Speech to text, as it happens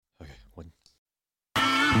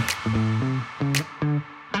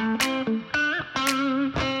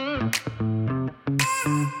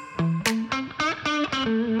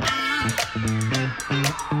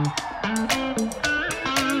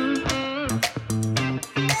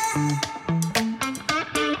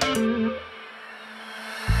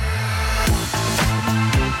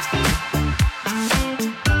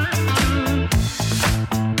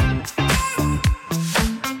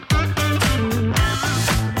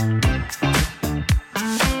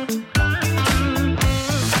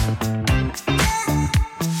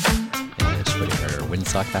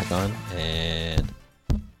Back on, and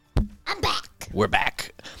I'm back. We're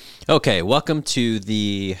back. Okay, welcome to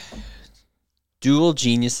the Dual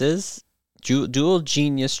Genius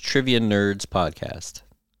Trivia Nerds podcast.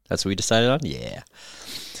 That's what we decided on? Yeah.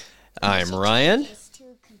 I'm Ryan. It's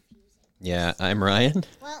too confusing. Yeah, I'm Ryan.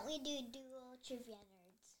 Why don't we do Dual Trivia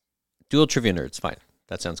Nerds? Dual Trivia Nerds, fine.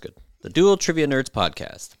 That sounds good. The Dual Trivia Nerds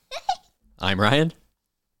podcast. I'm Ryan.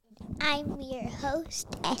 I'm your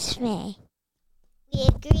host, Esme. We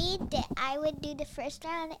agreed that I would do the first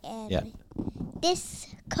round, and this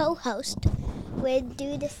co-host would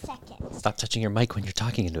do the second. Stop touching your mic when you're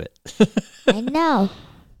talking into it. I know.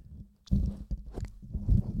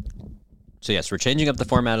 So yes, we're changing up the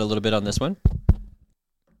format a little bit on this one.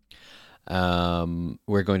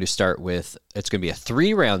 We're going to start with, it's going to be a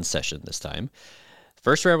 3-round session this time.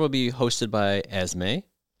 First round will be hosted by Esme.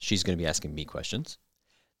 She's going to be asking me questions.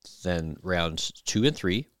 Then rounds 2 and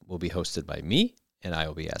 3 will be hosted by me, and I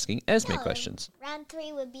will be asking Esme questions. Round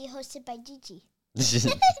 3 would be hosted by Gigi.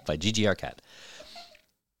 By Gigi our cat.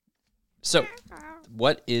 So,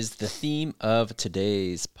 what is the theme of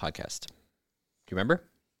today's podcast? Do you remember?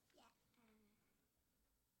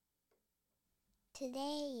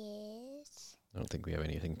 Today is... I don't think we have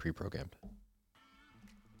anything pre-programmed.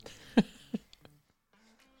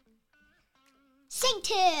 Sing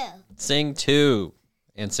 2! Sing 2.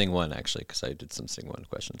 And Sing 1, actually, because I did some Sing 1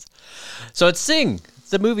 questions. So it's Sing,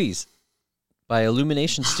 the movies, by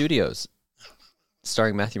Illumination Studios,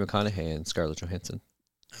 starring Matthew McConaughey and Scarlett Johansson.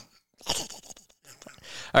 All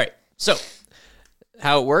right, so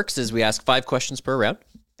how it works is we ask 5 questions per round.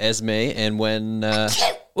 Esme, and when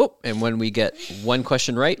we get one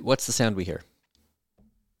question right, what's the sound we hear?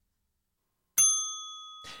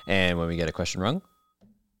 And when we get a question wrong?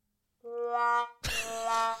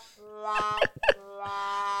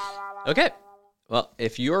 Okay. Well,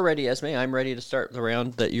 if you're ready, Esme, I'm ready to start the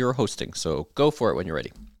round that you're hosting. So go for it when you're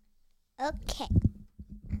ready. Okay.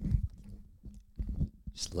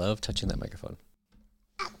 Just love touching that microphone.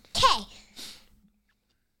 Okay.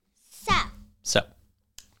 So. Is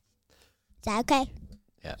that okay?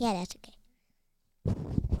 Yeah. Yeah, that's okay.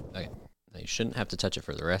 Okay. Now you shouldn't have to touch it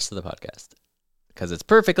for the rest of the podcast because it's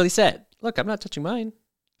perfectly set. Look, I'm not touching mine.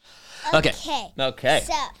 Okay. Okay.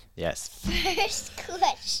 So. Yes. First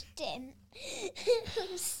question.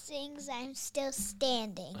 Who sings I'm Still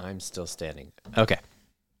Standing? I'm Still Standing. Okay.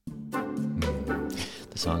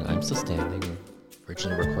 The song I'm Still Standing,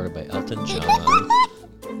 originally recorded by Elton John,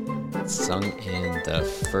 sung in the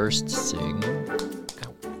first Sing.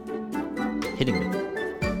 Ow. Hitting me.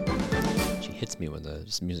 She hits me when the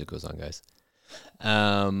music goes on, guys.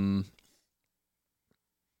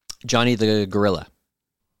 Johnny the Gorilla.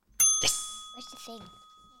 Where's the thing?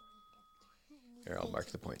 Here, I'll mark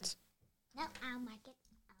the points. No, I'll mark it.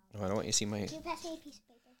 No, I don't want you to see my... Can you pass me a piece of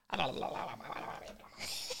paper?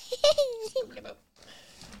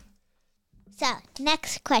 So,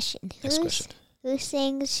 next question. Who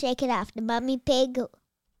sings Shake It Off? The Mummy Pig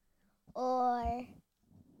or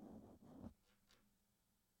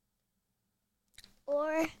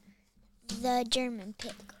the German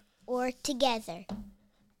Pig? Or together?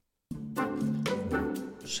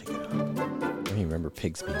 Shake it off. I don't even remember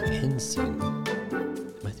pigs being in Sing.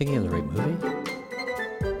 Am I thinking of the right movie?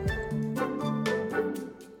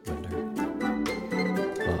 Wonder.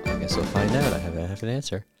 Well, I guess we'll find out. I have an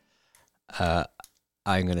answer. I'm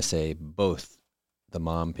going to say both the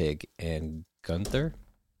Mom Pig and Gunther.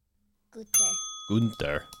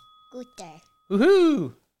 Gunther.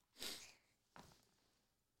 Woohoo!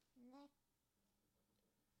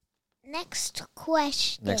 Next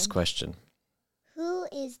question. Who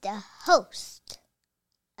is the host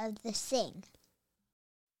of the Sing?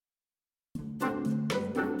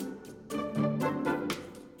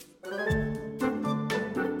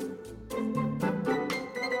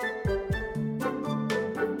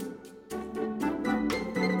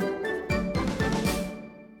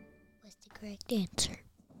 What's the correct answer?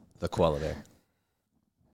 The koala bear.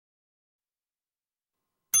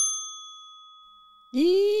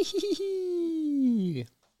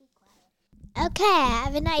 Okay, I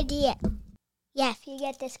have an idea. Yeah, if you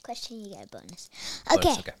get this question, you get a bonus. Bonus,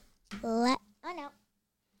 Okay. okay. Oh, no.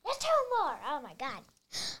 There's 2 more. Oh, my God.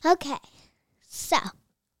 Okay. So,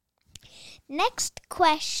 next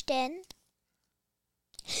question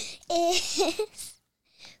is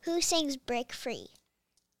who sings Break Free?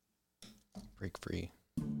 Break Free.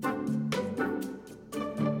 I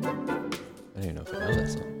don't even know if I know that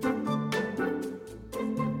song.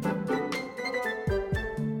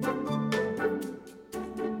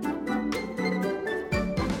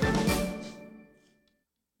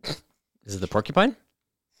 Is it the Porcupine?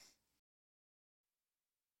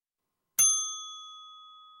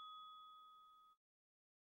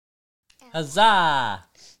 Huzzah!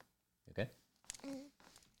 Okay.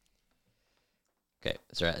 Okay.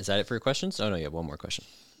 Is that it for your questions? Oh, no, you have one more question.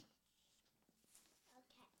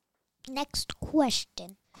 Next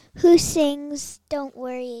question. Who sings Don't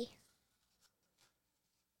Worry?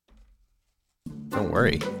 Don't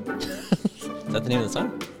worry. Is that the name of the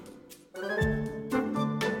song?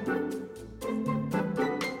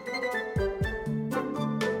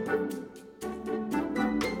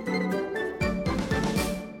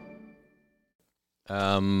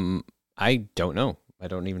 I don't know. I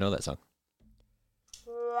don't even know that song.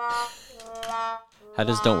 How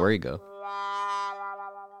does Don't Worry go?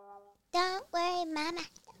 Don't worry, Mama.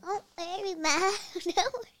 Don't worry, Mama.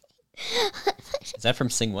 Don't worry. Is that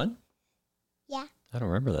from Sing 1? Yeah, I don't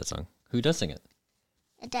remember that song. Who does sing it?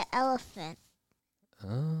 the elephant.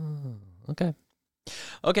 Oh, okay.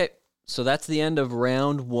 Okay, so that's the end of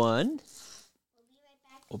round 1.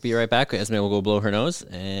 We'll be right back. Esme will go blow her nose,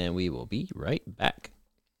 and we will be right back.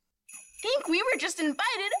 Think we were just invited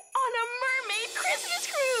on a mermaid Christmas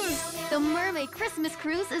cruise! The Mermaid Christmas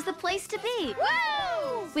Cruise is the place to be.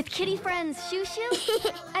 Woo! With kitty friends Shoo Shoo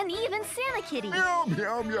and even Santa Kitty. Meow,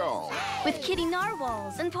 meow, meow. With kitty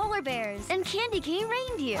narwhals and polar bears and candy cane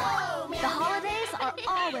reindeer. The holidays are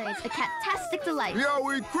always a cat-tastic delight.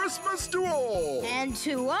 Meowie Christmas to all. And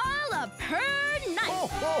to all a purr night. Ho,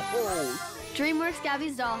 ho, ho. DreamWorks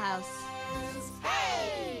Gabby's Dollhouse.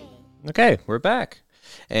 Okay, we're back.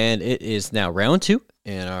 And it is now round 2,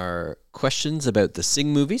 and our questions about the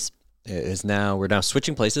Sing movies we're now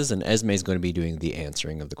switching places, and Esme is going to be doing the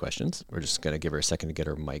answering of the questions. We're just going to give her a second to get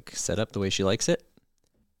her mic set up the way she likes it.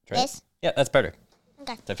 Try it? Yes. Yeah, that's better.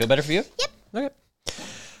 Okay. Does that feel better for you? Yep.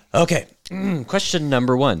 Okay. Question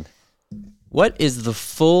number 1. What is the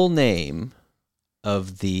full name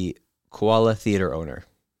of the Koala Theater owner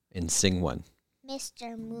in Sing 1?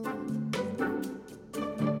 Mr. Moon.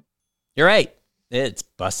 You're right. It's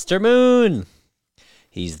Buster Moon.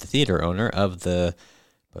 He's the theater owner of the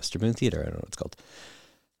Buster Moon Theater. I don't know what it's called.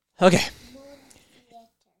 Okay.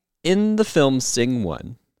 In the film Sing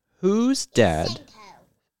 1, whose dad...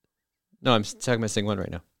 No, I'm talking about Sing 1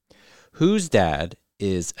 right now. Whose dad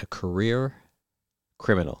is a career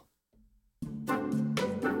criminal?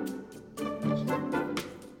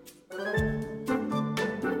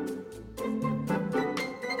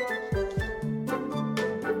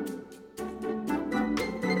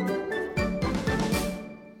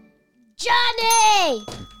 Johnny!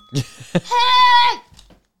 Hey!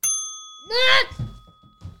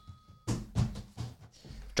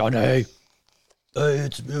 Johnny! Hey,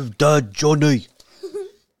 it's Dad, Johnny.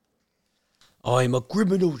 I'm a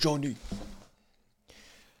criminal, Johnny.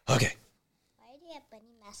 Okay. Why do you have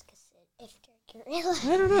bunny mask if they're gorilla?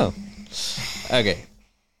 I don't know. Okay.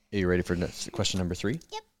 Are you ready for question number 3?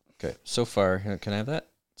 Yep. Okay. So far, can I have that?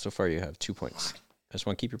 So far, you have 2 points. I just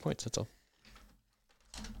want to keep your points. That's all.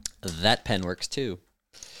 That pen works too.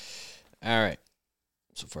 All right.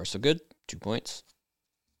 So far, so good. 2 points.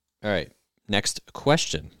 All right. Next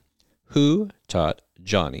question. Who taught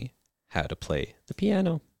Johnny how to play the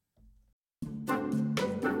piano?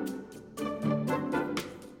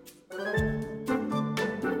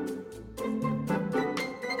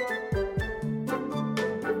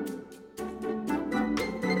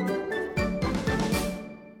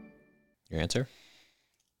 Your answer?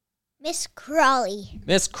 Miss Crawley.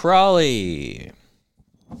 Miss Crawley.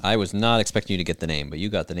 I was not expecting you to get the name, but you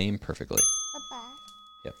got the name perfectly. Papa.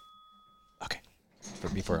 Yep. Okay.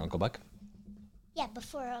 Before Uncle Buck? Yeah,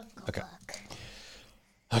 before Uncle Okay. Buck.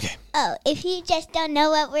 Okay. Oh, if you just don't know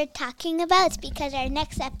what we're talking about, it's because our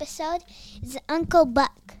next episode is Uncle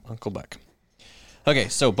Buck. Uncle Buck. Okay,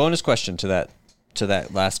 so bonus question to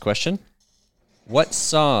that last question. What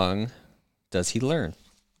song does he learn?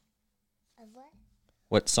 Of what?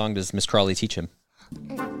 What song does Miss Crawley teach him?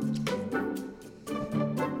 I'm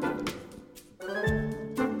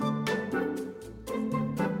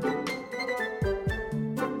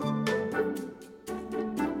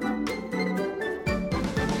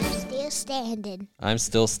still standing. standing. I'm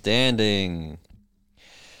still standing.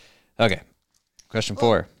 Okay. Question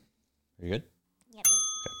 4. Are you good? Yep.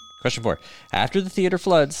 Question 4. After the theater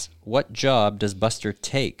floods, what job does Buster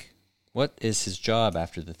take? What is his job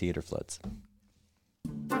after the theater floods?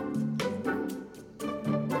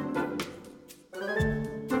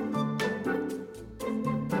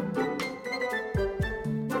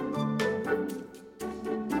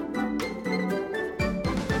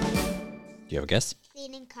 Do you have a guess?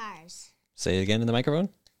 Cleaning cars. Say it again in the microphone.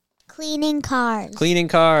 Cleaning cars. Cleaning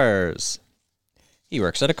cars. He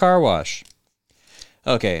works at a car wash.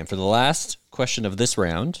 Okay, and for the last question of this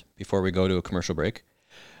round, before we go to a commercial break,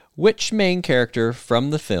 which main character from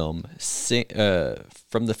the film Sing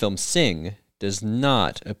does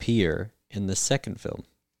not appear in the second film?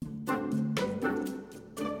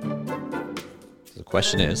 So the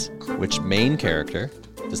question is, which main character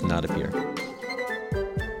does not appear?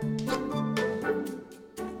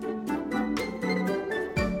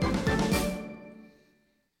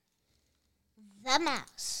 The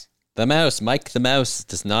mouse. The mouse, Mike the Mouse,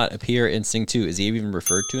 does not appear in Sing 2. Is he even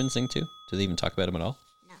referred to in Sing 2? Do they even talk about him at all?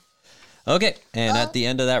 No. Okay, and at the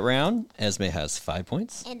end of that round, Esme has 5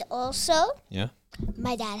 points. And also, Yeah.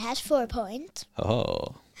 my dad has 4 points.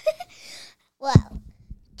 Oh. Well,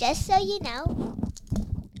 just so you know,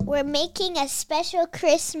 we're making a special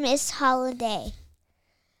Christmas holiday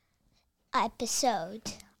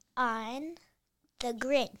episode on the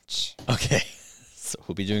Grinch. Okay. So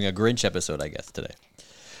we'll be doing a Grinch episode, I guess, today.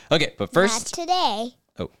 Okay, but first... Not today.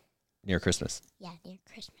 Oh, near Christmas. Yeah, near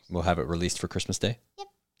Christmas. We'll have it released for Christmas Day? Yep.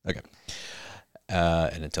 Okay.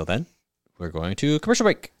 And until then, we're going to commercial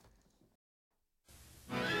break.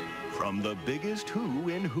 From the biggest Who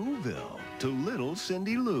in Whoville to little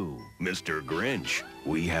Cindy Lou, Mr. Grinch,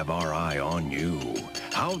 we have our eye on you.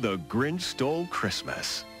 How the Grinch Stole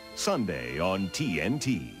Christmas. Sunday on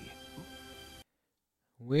TNT.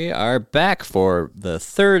 We are back for the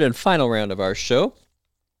third and final round of our show.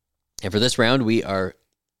 And for this round, we are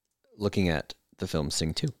looking at the film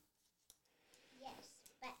Sing 2. Yes,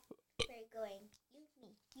 but we're going.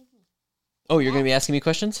 Oh, you're going to be asking me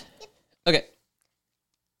questions? Yep. Okay.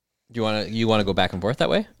 Do you want to go back and forth that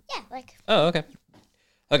way? Yeah, like. Oh, okay.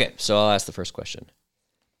 Okay, so I'll ask the first question.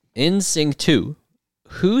 In Sing 2,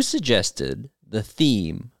 who suggested the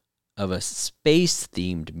theme of a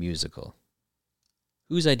space-themed musical?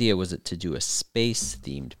 Whose idea was it to do a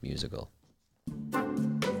space-themed musical?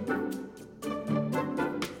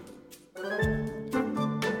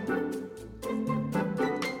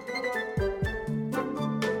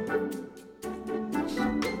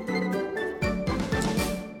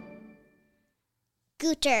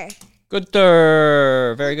 Gooter.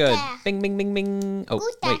 Gooter! Very good. Gooter. Bing, bing, bing, bing. Oh,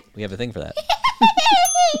 Gooter. wait, we have a thing for that.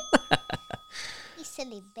 You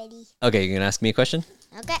silly Betty. Okay, you're going to ask me a question?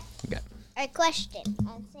 Okay. Okay. Our question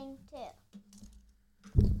on Sing 2.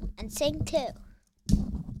 On Sing 2.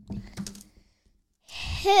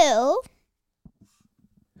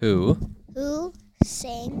 Who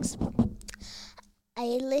sings a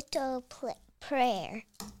little prayer?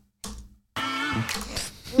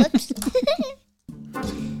 Whoops.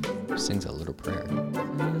 Sings a little prayer. A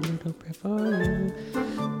little prayer for you.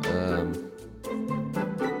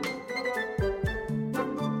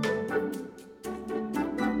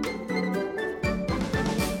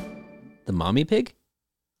 The Mommy Pig?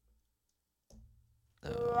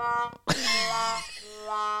 Oh.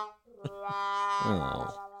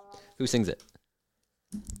 Who sings it?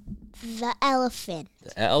 The elephant.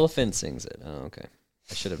 The elephant sings it. Oh, okay.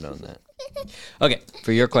 I should have known that. Okay,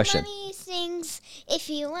 for your question. Mommy sings, if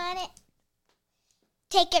you want it,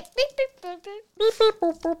 take it.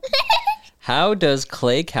 How does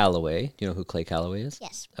Clay Calloway, do you know who Clay Calloway is?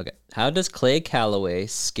 Yes. Okay. How does Clay Calloway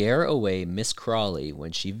scare away Miss Crawley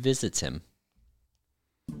when she visits him?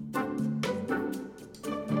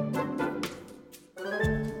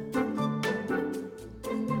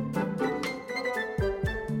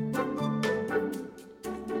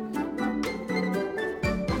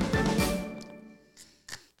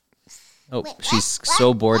 Oh, Wait, she's what?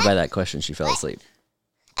 so bored by What? that question she fell asleep.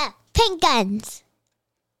 Paint guns.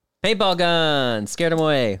 Paintball gun! Scared him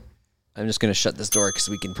away. I'm just going to shut this door because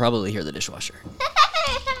we can probably hear the dishwasher.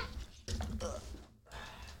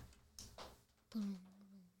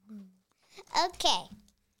 Okay.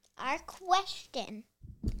 Our question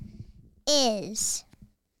is,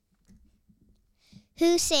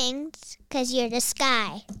 who sings "Cause You're the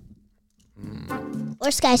Sky"? Or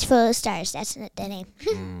 "Sky's Full of Stars"? That's not the name.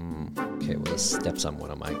 Okay, well, this steps on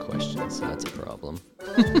one of my questions, so that's a problem.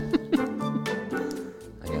 I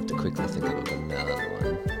have to quickly think of another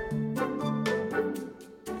one.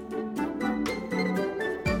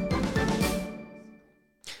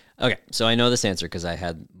 Okay, so I know this answer because I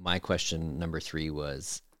had my question number 3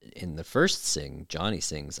 was in the first sing, Johnny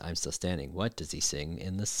sings I'm Still Standing. What does he sing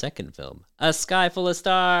in the second film? A Sky Full of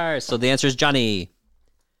Stars. So the answer is Johnny.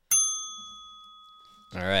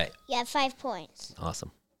 All right. You have 5 points.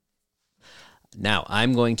 Awesome. Now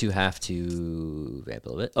I'm going to have to vamp a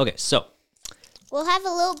little bit. Okay, so. We'll have a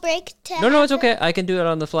little break to. No, it's okay. I can do it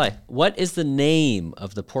on the fly. What is the name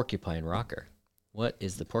of the porcupine rocker? What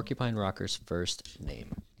is the porcupine rocker's first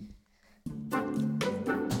name?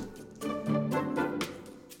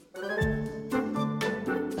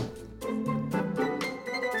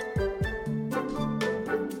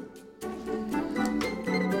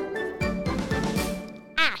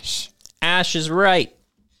 Ash. Ash is right.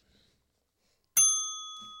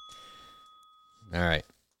 All right.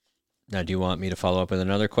 Now, do you want me to follow up with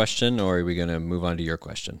another question, or are we going to move on to your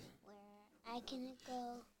question? I can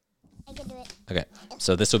do it. Okay.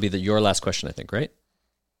 So this will be your last question, I think, right?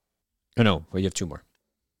 Oh, no. Well, you have 2 more.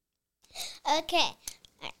 Okay.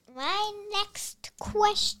 My next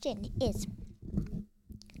question is,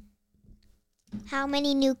 how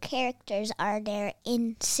many new characters are there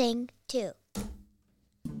in Sing 2?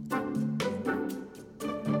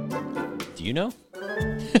 Do you know?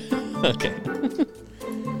 Okay.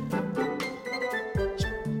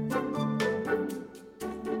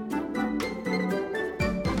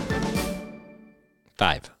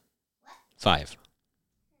 Five.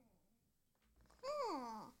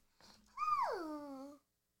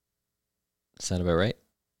 Sound about right?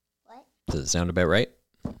 What? Does it sound about right?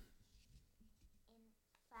 5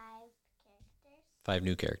 characters? 5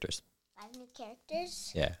 new characters. 5 new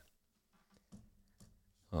characters? Yeah.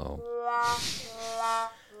 Oh.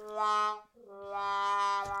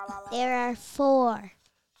 There are 4.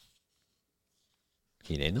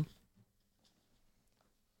 Can you name them?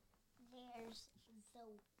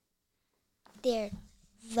 There's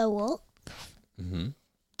the Wolf. Mm-hmm.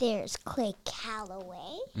 There's Clay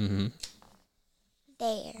Calloway. Mm-hmm.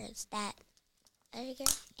 There's that other girl.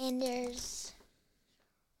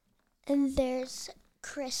 And there's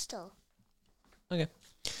Crystal. Okay.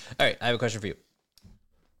 All right. I have a question for you.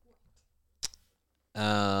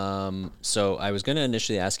 So I was going to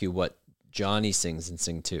initially ask you what Johnny sings in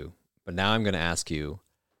Sing 2, but now I'm going to ask you,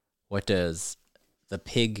 what does the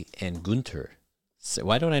pig and Gunter say?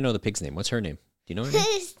 Why don't I know the pig's name? What's her name? Do you know her name?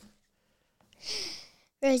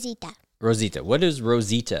 Rosita. Rosita. What does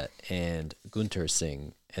Rosita and Gunter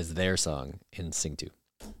sing as their song in Sing 2?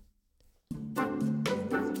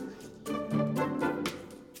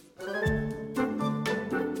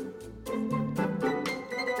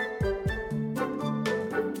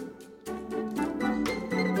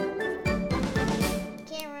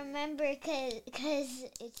 Can't remember because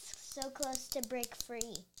it's so close to Break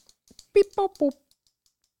Free. Beep, boop, boop.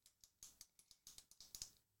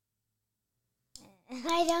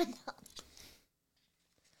 I don't know.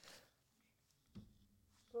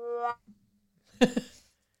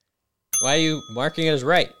 Why are you marking it as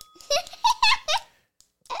right?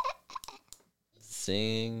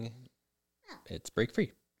 Sing. It's Break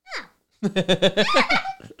Free. Well, I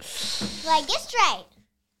guessed right.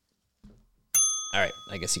 All right.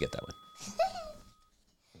 I guess you get that one.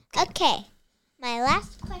 Okay. My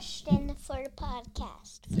last question for the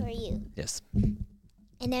podcast for you. Yes.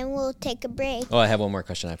 And then we'll take a break. Oh, I have one more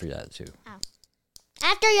question after that, too.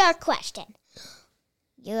 After your question.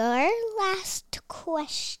 Your last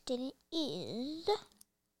question is,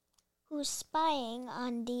 who's spying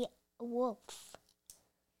on the wolf?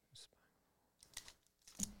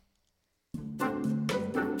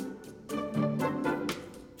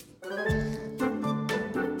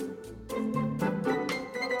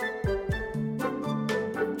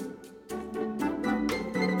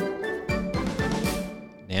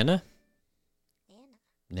 Nana?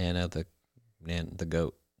 Nana, the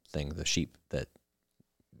goat thing, the sheep that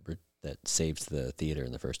saves the theater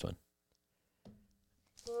in the first one.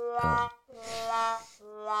 Oh.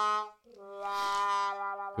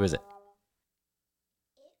 Who is it?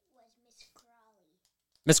 It was Miss Crawley.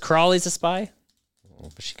 Miss Crawley's a spy? Oh,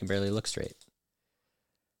 but she can barely look straight.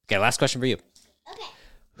 Okay, last question for you. Okay.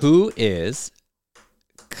 Who is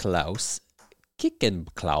Klaus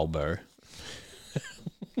Kickenklauber?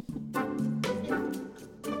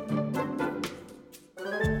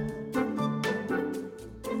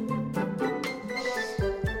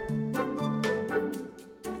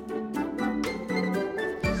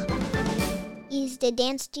 He's the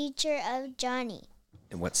dance teacher of Johnny.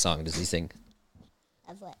 And what song does he sing?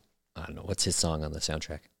 Of what? I don't know. What's his song on the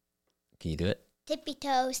soundtrack? Can you do it? Tippy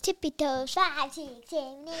toes, 5, 6,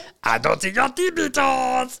 7, 8. I don't see your tippy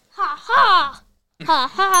toes! Ha ha! Ha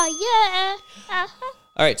ha, yeah! Ha ha.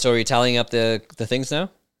 All right, so are you tallying up the things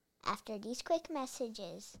now? After these quick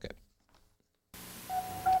messages. Okay.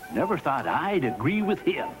 Never thought I'd agree with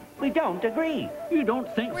him. We don't agree. You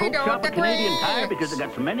don't think folks shop at Canadian Tire because they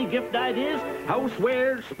got so many gift ideas?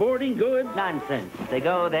 Housewares, sporting goods? Nonsense. They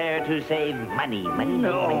go there to save money.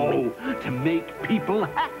 No, to make people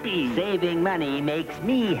happy. Saving money makes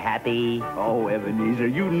me happy. Oh, Ebenezer,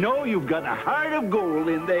 you know you've got a heart of gold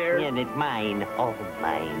in there. And it's mine. All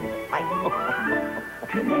mine.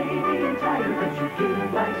 Canadian Tire lets you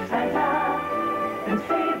give like Santa and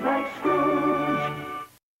save like Scrooge.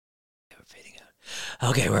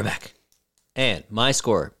 Okay, we're back. And my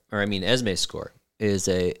score, Esme's score, is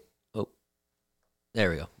there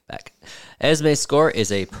we go, back. Esme's score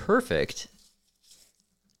is a perfect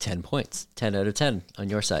 10 points. 10 out of 10 on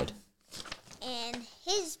your side. And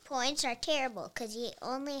his points are terrible because he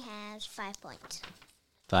only has 5 points.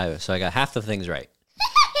 5, so I got half the things right.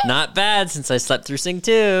 Not bad since I slept through Sing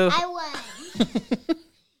 2. I won.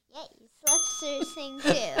 Yeah, you slept through Sing 2.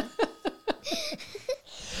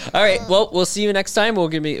 All right. Well, we'll see you next time. We're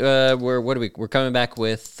coming back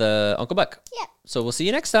with Uncle Buck. Yep. So we'll see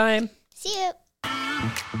you next time. See you.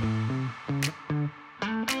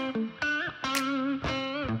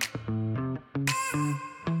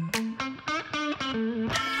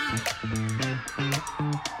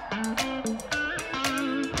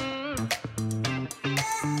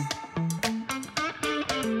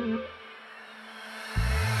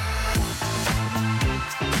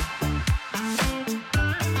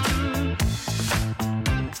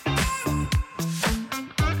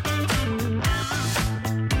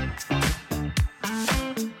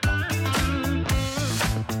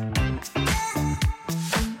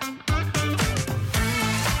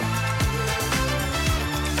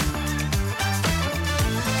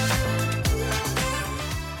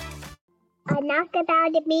 Knocked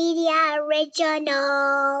About the Media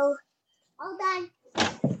original. All done.